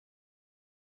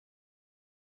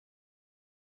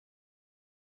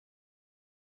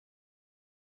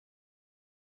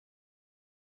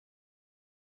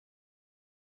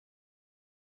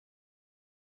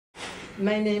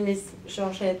My name is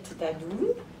Georgette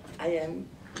Dadoul. I am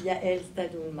Yael's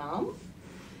Dadoul mom.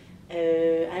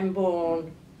 I'm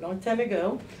born a long time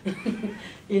ago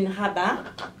in Rabat,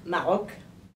 Morocco.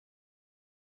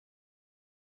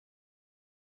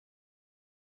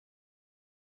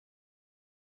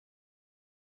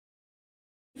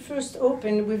 First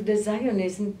opened with the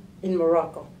Zionism in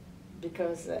Morocco,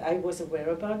 because I was aware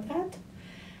about that.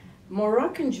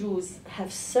 Moroccan Jews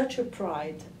have such a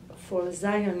pride for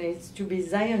Zionists, to be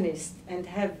Zionist and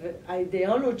have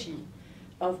ideology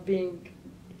of being,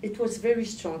 it was very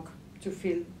strong to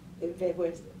feel they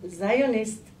were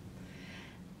Zionist.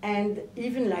 And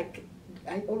even like,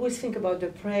 I always think about the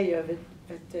prayer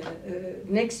that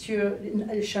next year,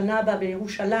 Shana Haba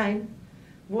B'Yerushalayim,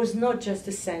 was not just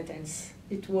a sentence.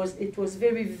 It was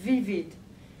very vivid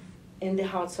in the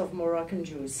hearts of Moroccan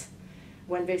Jews.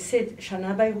 When they said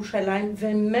Shana Haba B'Yerushalayim,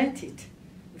 they meant it.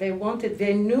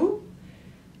 They knew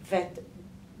that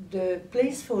the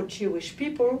place for Jewish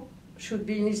people should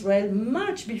be in Israel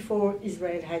much before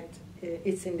Israel had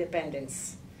its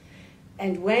independence.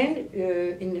 And when,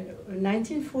 in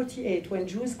 1948, when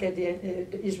Jews get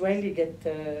the Israeli get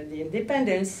the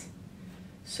independence,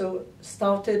 so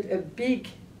started a big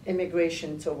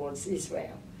immigration towards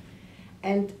Israel.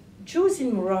 And Jews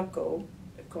in Morocco,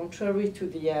 contrary to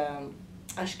the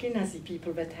Ashkenazi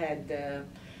people that had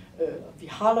the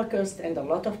Holocaust and a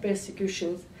lot of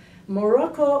persecutions,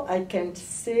 Morocco, I can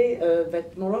say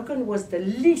that Moroccan was the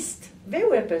least. There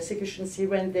were persecutions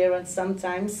here and there and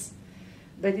sometimes,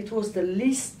 but it was the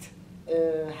least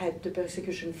had the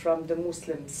persecution from the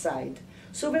Muslim side.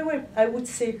 So they were, I would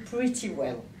say, pretty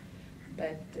well.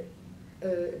 But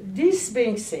this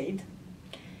being said,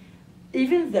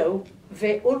 even though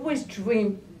they always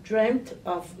dreamt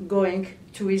of going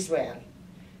to Israel,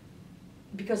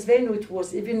 because they knew it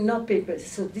was even not paper.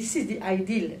 So this is the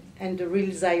ideal and the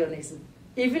real Zionism.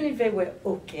 Even if they were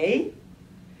okay,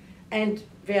 and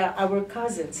they are our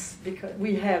cousins, because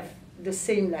we have the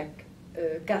same, like,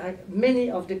 many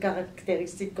of the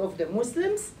characteristics of the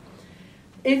Muslims,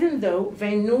 even though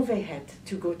they knew they had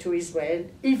to go to Israel,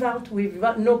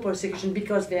 without no persecution,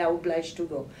 because they are obliged to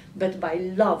go, but by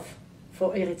love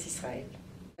for Eretz Israel.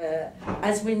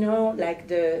 As we know, like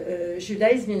the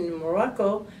Judaism in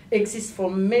Morocco exists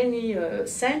for many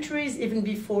centuries, even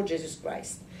before Jesus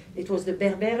Christ. It was the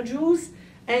Berber Jews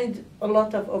and a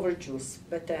lot of other Jews,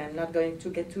 but I'm not going to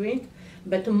get to it.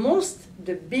 But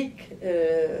the big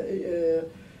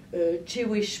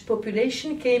Jewish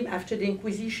population came after the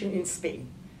Inquisition in Spain,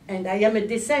 and I am a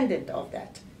descendant of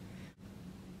that.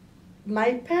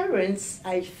 My parents,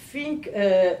 I think,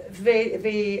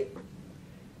 they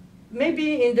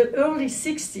maybe in the early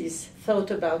 60s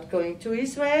thought about going to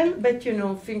Israel, but you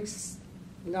know, things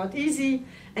not easy.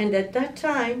 And at that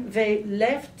time, they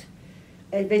left,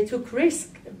 they took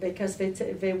risk because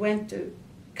they went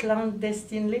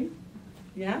clandestinely.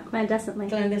 Yeah? Clandestinely.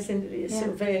 Clandestinely. Yeah.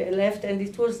 So they left, and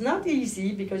it was not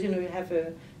easy because, you know,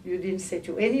 you didn't say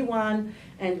to anyone,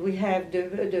 and we have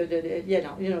the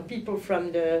you know, people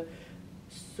from the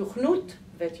Sukhnut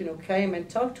that, you know, came and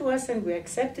talked to us, and we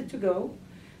accepted to go.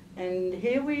 And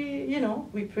here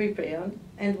we prepared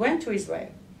and went to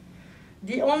Israel.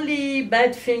 The only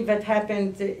bad thing that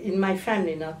happened in my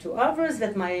family, not to others,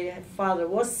 that my father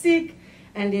was sick,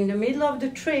 and in the middle of the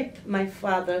trip, my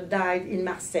father died in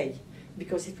Marseille,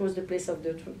 because it was the place of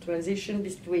the transition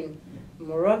between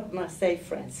Morocco, Marseille,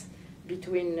 France.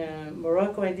 Between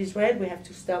Morocco and Israel, we have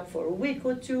to stop for a week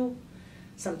or two,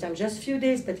 sometimes just a few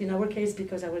days, but in our case,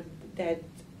 because our dad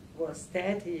was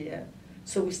dead,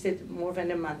 so we stayed more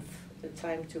than a month, the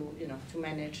time to, you know, to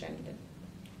manage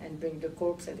and bring the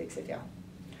corpse and etc.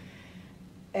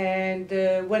 And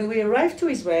when we arrived to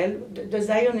Israel, the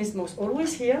Zionism was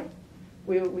always here.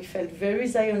 We felt very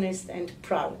Zionist and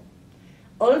proud.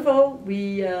 Although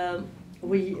we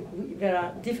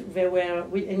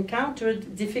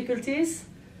encountered difficulties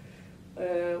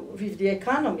with the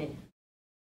economy.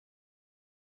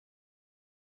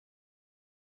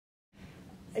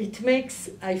 It makes,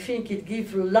 I think, it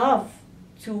gives love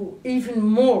to even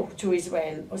more to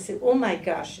Israel. I say, oh my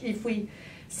gosh, if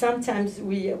sometimes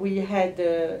we had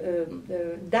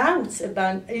doubts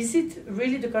about, is it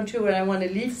really the country where I want to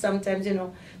live? Sometimes, you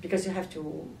know, because you have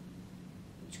to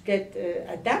get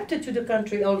adapted to the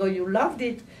country, although you loved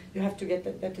it, you have to get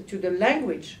adapted to the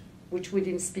language, which we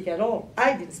didn't speak at all.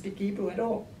 I didn't speak Hebrew at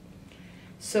all.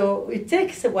 So it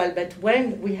takes a while, but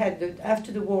when we had,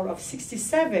 after the war of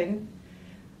 '67,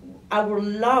 our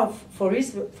love for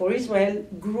Israel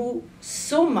grew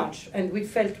so much, and we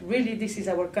felt really this is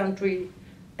our country,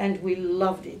 and we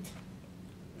loved it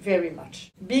very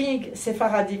much. Being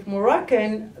Sephardic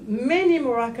Moroccan, many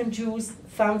Moroccan Jews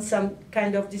found some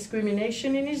kind of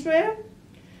discrimination in Israel.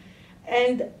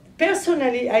 And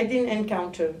personally, I didn't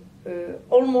encounter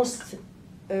almost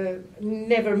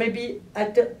never. Maybe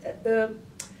at a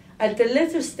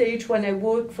later stage when I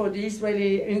worked for the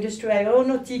Israeli industry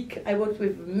aeronautic, I worked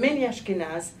with many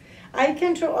Ashkenaz. I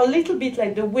encountered a little bit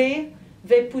like the way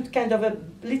they put kind of a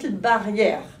little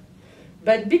barrier.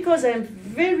 But because I'm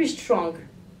very strong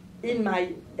in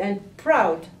and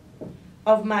proud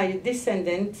of my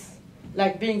descendants,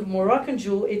 like being Moroccan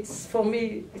Jew, it's for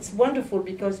me, it's wonderful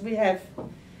because we have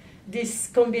this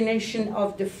combination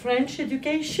of the French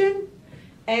education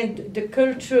and the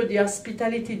culture, the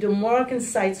hospitality, the Moroccan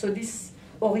side. So this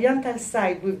Oriental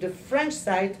side with the French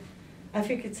side, I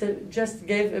think it's just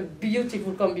gave a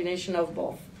beautiful combination of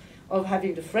both, of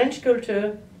having the French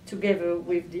culture together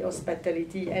with the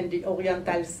hospitality and the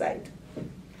Oriental side.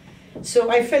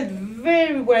 So I felt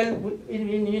very well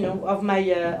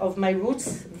of my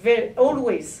roots.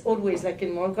 Always like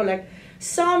in Morocco, like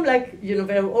some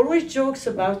there are always jokes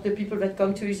about the people that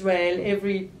come to Israel.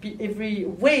 Every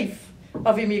wave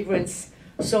of immigrants.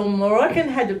 So Moroccan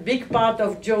had a big part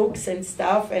of jokes and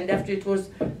stuff, and after it was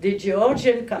the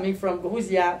Georgian coming from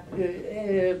Georgia,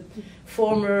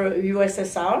 former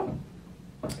USSR.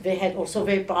 They had also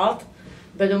their part,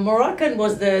 but the Moroccan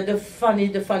was the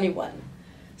funny one.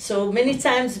 So many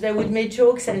times they would make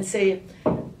jokes and say,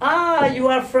 you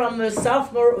are from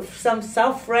South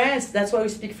France, that's why we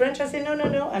speak French. I say,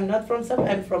 no, I'm not from South,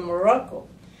 I'm from Morocco.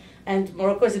 And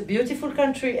Morocco is a beautiful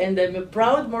country, and I'm a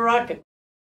proud Moroccan.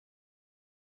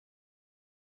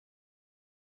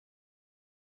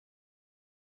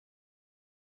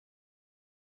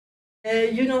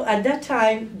 At that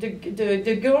time,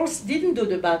 the girls didn't do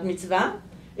the bar mitzvah.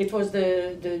 It was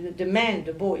the men,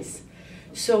 the boys.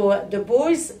 So the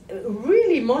boys,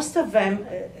 really, most of them,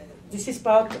 this is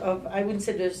part of, I wouldn't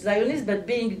say the Zionist, but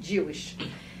being Jewish.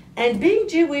 And being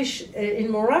Jewish in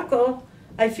Morocco,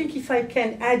 I think if I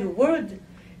can add a word,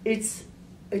 it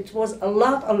was a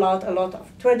lot of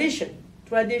tradition.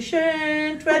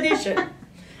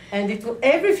 And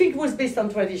everything was based on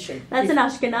tradition. That's an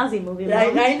Ashkenazi movie.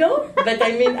 I know, but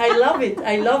I mean, I love it.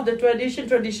 I love the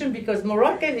tradition, because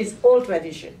Moroccan is all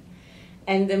tradition.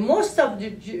 And most of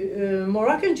the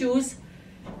Moroccan Jews,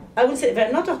 I would say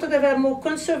they're not Orthodox, they're more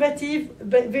conservative,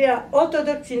 but they are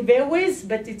Orthodox in their ways,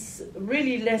 but it's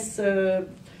really less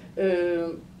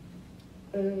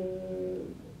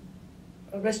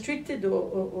restricted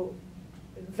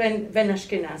than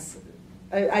Ashkenaz.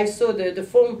 I saw the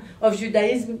form of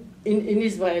Judaism in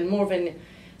Israel more than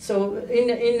so.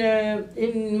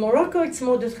 In Morocco, it's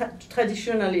more the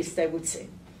traditionalist, I would say.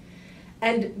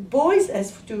 And boys,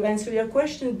 as to answer your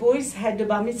question, boys had the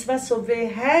bar mitzvah, so they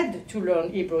had to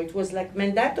learn Hebrew. It was like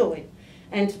mandatory,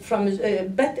 and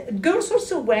but girls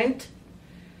also went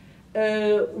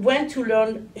to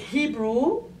learn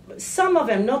Hebrew. Some of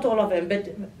them, not all of them,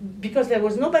 but because there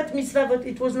was no bat mitzvah, but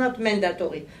it was not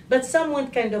mandatory. But some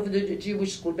went kind of the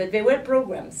Jewish school, but there were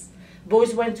programs.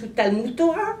 Boys went to Talmud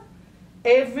Torah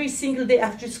every single day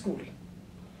after school.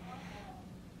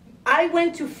 I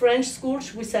went to French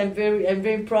schools, which I'm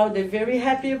very proud and very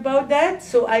happy about that.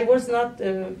 So I was not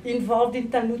involved in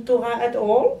Talmud Torah at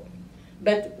all,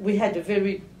 but we had a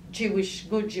very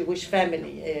good Jewish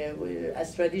family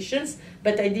as traditions,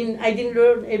 but I didn't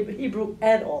learn Hebrew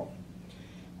at all.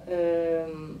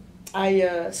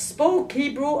 I spoke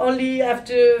Hebrew only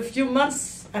after a few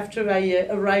months after I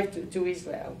arrived to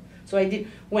Israel. So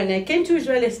when I came to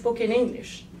Israel, I spoke in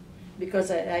English,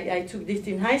 because I took this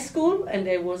in high school and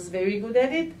I was very good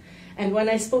at it. And when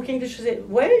I spoke English, I said,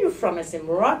 "Where are you from?" I said,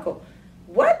 "Morocco."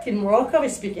 "What? In Morocco we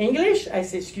speak English?" I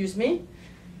said, "Excuse me."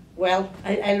 Well,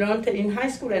 I learned in high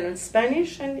school, I learned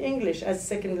Spanish and English as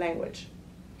second language.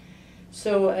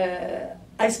 So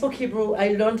I spoke Hebrew, I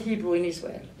learned Hebrew in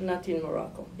Israel, not in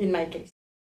Morocco, in my case.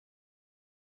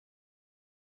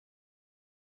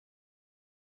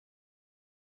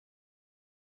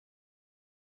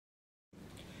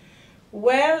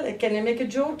 Well, can I make a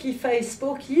joke? If I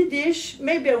spoke Yiddish,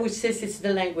 maybe I would say it's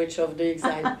the language of the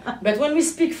exile. But when we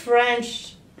speak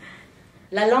French,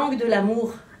 la langue de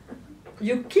l'amour,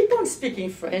 you keep on speaking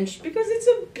French because it's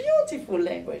a beautiful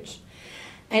language.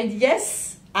 And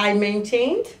yes, I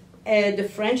maintained the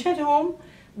French at home.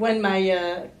 When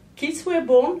my kids were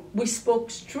born, we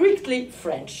spoke strictly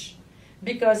French,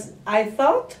 because I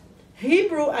thought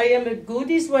Hebrew, I am a good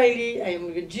Israeli, I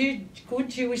am a good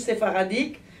Jewish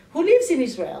Sephardic who lives in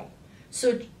Israel.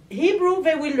 So Hebrew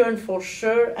they will learn for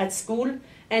sure at school,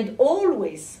 and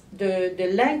always the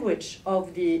language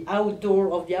of the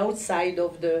outdoor, of the outside,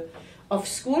 of of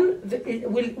school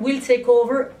will take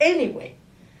over anyway.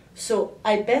 So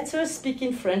I better speak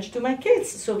in French to my kids,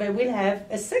 so they will have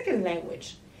a second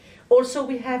language. Also,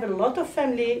 we have a lot of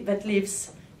family that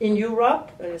lives in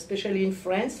Europe, especially in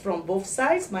France, from both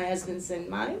sides, my husband's and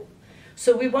mine.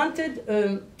 So we wanted,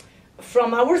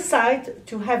 from our side,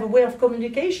 to have a way of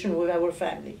communication with our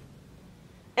family.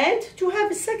 And to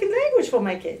have a second language for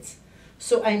my kids.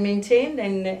 So I maintained,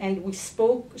 and we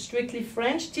spoke strictly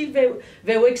French till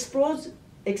they were exposed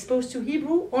to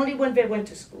Hebrew only when they went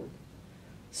to school.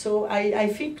 So I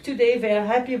think today they are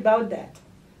happy about that,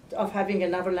 of having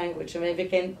another language. I mean, they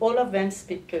can, all of them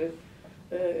speak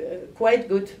quite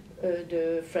good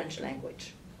the French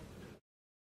language.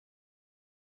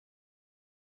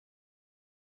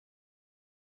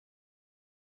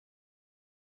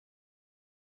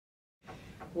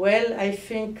 Well, I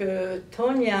think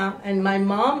Tonya and my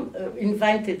mom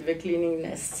invented the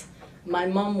cleanliness. My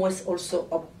mom was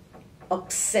also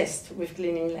obsessed with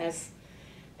cleanliness.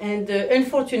 And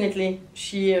unfortunately,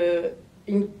 she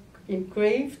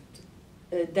engraved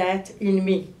that in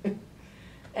me.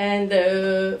 And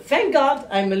thank God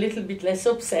I'm a little bit less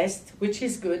obsessed, which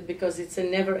is good because it's a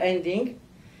never ending.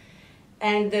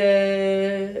 And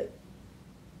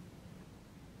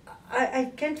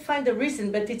I can't find a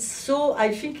reason, but it's so,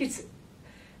 I think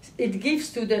it gives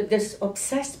to this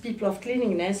obsessed people of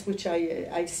cleanliness, which I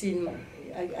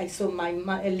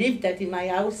lived that in my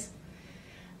house.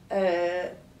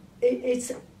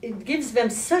 It gives them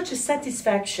such a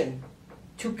satisfaction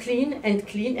to clean and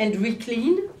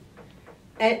re-clean,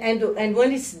 and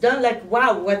when it's done, like,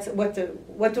 wow, what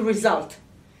a result.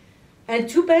 And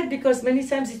too bad, because many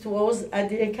times it was at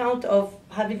the account of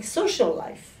having social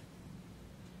life.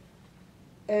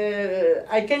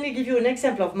 I can give you an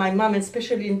example of my mom,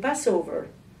 especially in Passover.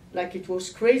 Like, it was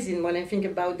crazy when I think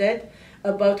about that,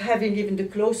 about having even the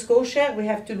clothes kosher. We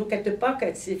have to look at the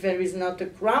pockets if there is not a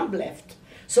crumb left.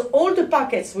 So all the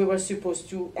pockets we were supposed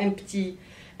to empty,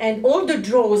 and all the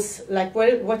drawers, like,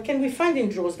 well, what can we find in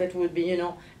drawers that would be,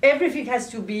 everything has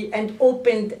to be and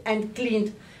opened and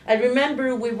cleaned. I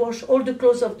remember we washed all the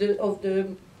clothes of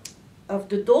the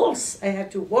dolls. I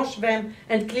had to wash them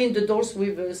and clean the dolls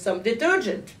with some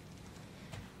detergent.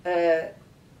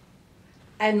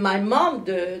 And my mom,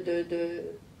 the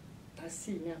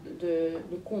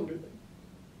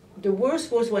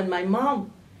worst was when my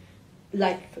mom,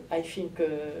 like I think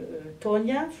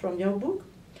Tonya from your book,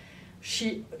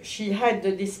 she had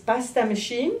this pasta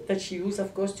machine that she used,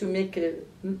 of course, to make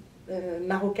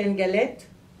Moroccan galette,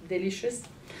 delicious.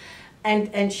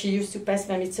 And she used to pass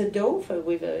them. It's a dough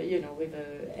with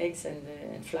eggs and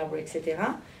flour,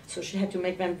 etc. So she had to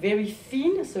make them very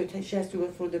thin. So she has to go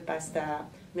through the pasta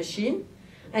machine.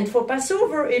 And for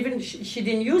Passover, even she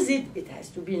didn't use it. It has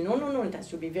to be no. It has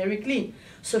to be very clean.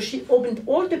 So she opened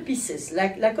all the pieces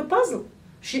like a puzzle.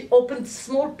 She opened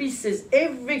small pieces,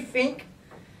 everything,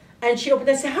 and she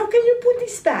opened. I said, "How can you put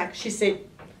this back?" She said,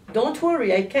 "Don't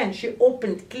worry, I can." She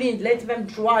opened, cleaned, let them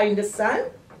dry in the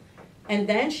sun. And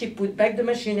then she put back the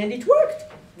machine, and it worked.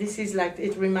 This is like,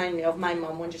 it reminds me of my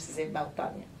mom when she said about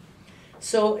Tanya.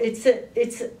 So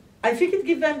I think it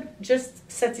gives them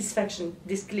just satisfaction,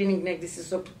 this cleaning, this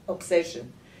is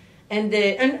obsession. And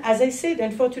as I said,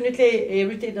 unfortunately, I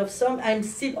irritated of some. I'm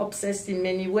still obsessed in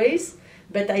many ways,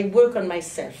 but I work on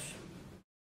myself.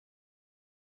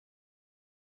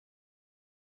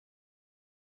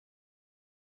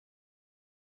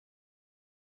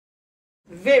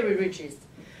 Very rigid.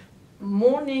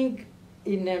 Mourning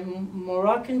in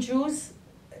Moroccan Jews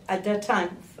at that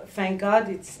time, thank God,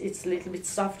 it's a little bit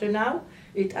softer now.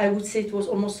 I would say it was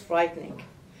almost frightening,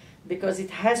 because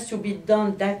it has to be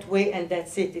done that way, and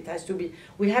that's it. It has to be.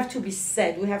 We have to be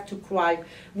sad. We have to cry.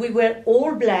 We were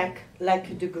all black,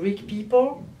 like the Greek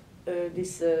people.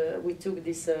 We took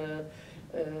this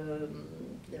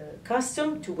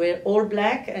custom to wear all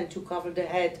black and to cover the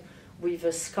head with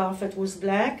a scarf that was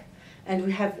black, and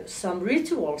we have some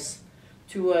rituals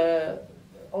to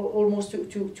almost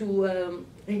to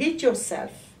hit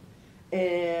yourself,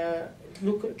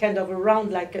 look kind of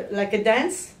around like a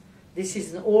dance. This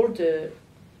is an old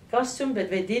costume, but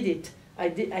they did it.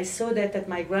 I saw that at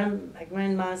my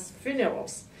grandma's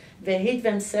funerals. They hit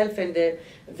themselves, and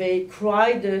they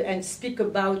cried and speak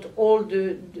about all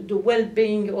the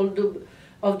well-being,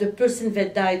 of the person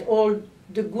that died, all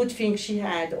the good things she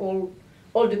had, all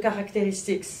the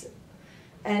characteristics,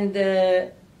 and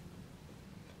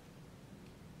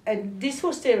this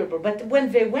was terrible. But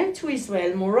when they went to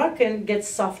Israel, Moroccan gets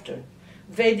softer.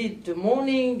 They did the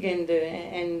mourning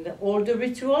and all the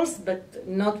rituals, but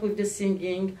not with the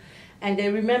singing. And I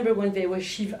remember when they were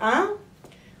Shiva,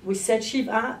 we said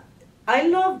Shiva.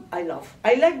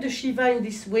 I like the Shiva in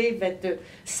this way that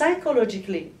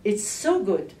psychologically it's so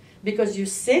good because you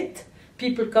sit,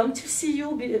 people come to see you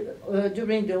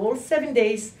during the whole 7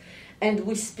 days, and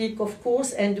we speak, of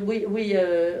course, and we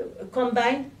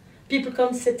combine. People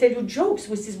come to tell you jokes,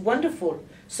 which is wonderful.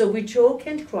 So we joke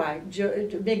and cry,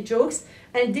 make jokes,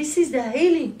 and this is the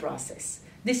healing process.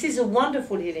 This is a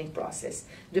wonderful healing process.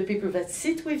 The people that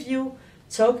sit with you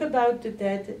talk about the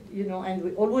dead, and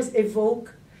we always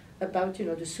evoke about,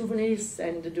 the souvenirs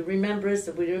and the remembrance,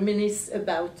 we reminisce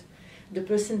about the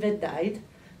person that died.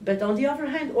 But on the other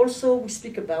hand, also we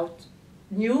speak about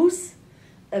news,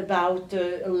 about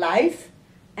life,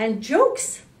 and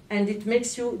jokes, and it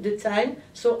makes you the time.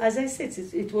 So as I said,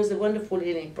 it was a wonderful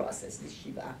healing process, the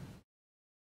Shiva.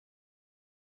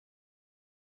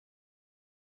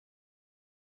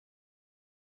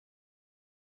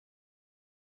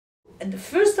 And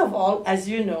first of all, as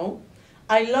you know,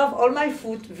 I love all my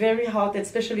food very hot,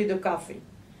 especially the coffee.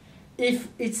 If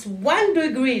it's 1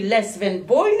 degree less than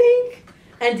boiling,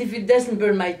 and if it doesn't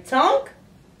burn my tongue,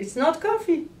 it's not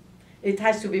coffee. It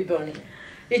has to be burning.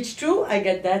 It's true, I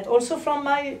get that also from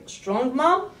my strong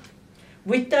mom.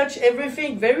 We touch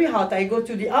everything very hot. I go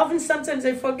to the oven, sometimes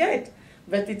I forget,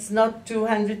 but it's not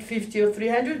 250 or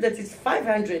 300, that is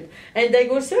 500. And I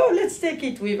go say, oh, let's take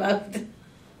it without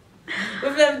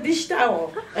dish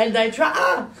towel. And I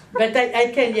try, but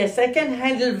I can, yes, I can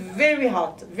handle very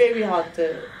hot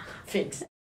things.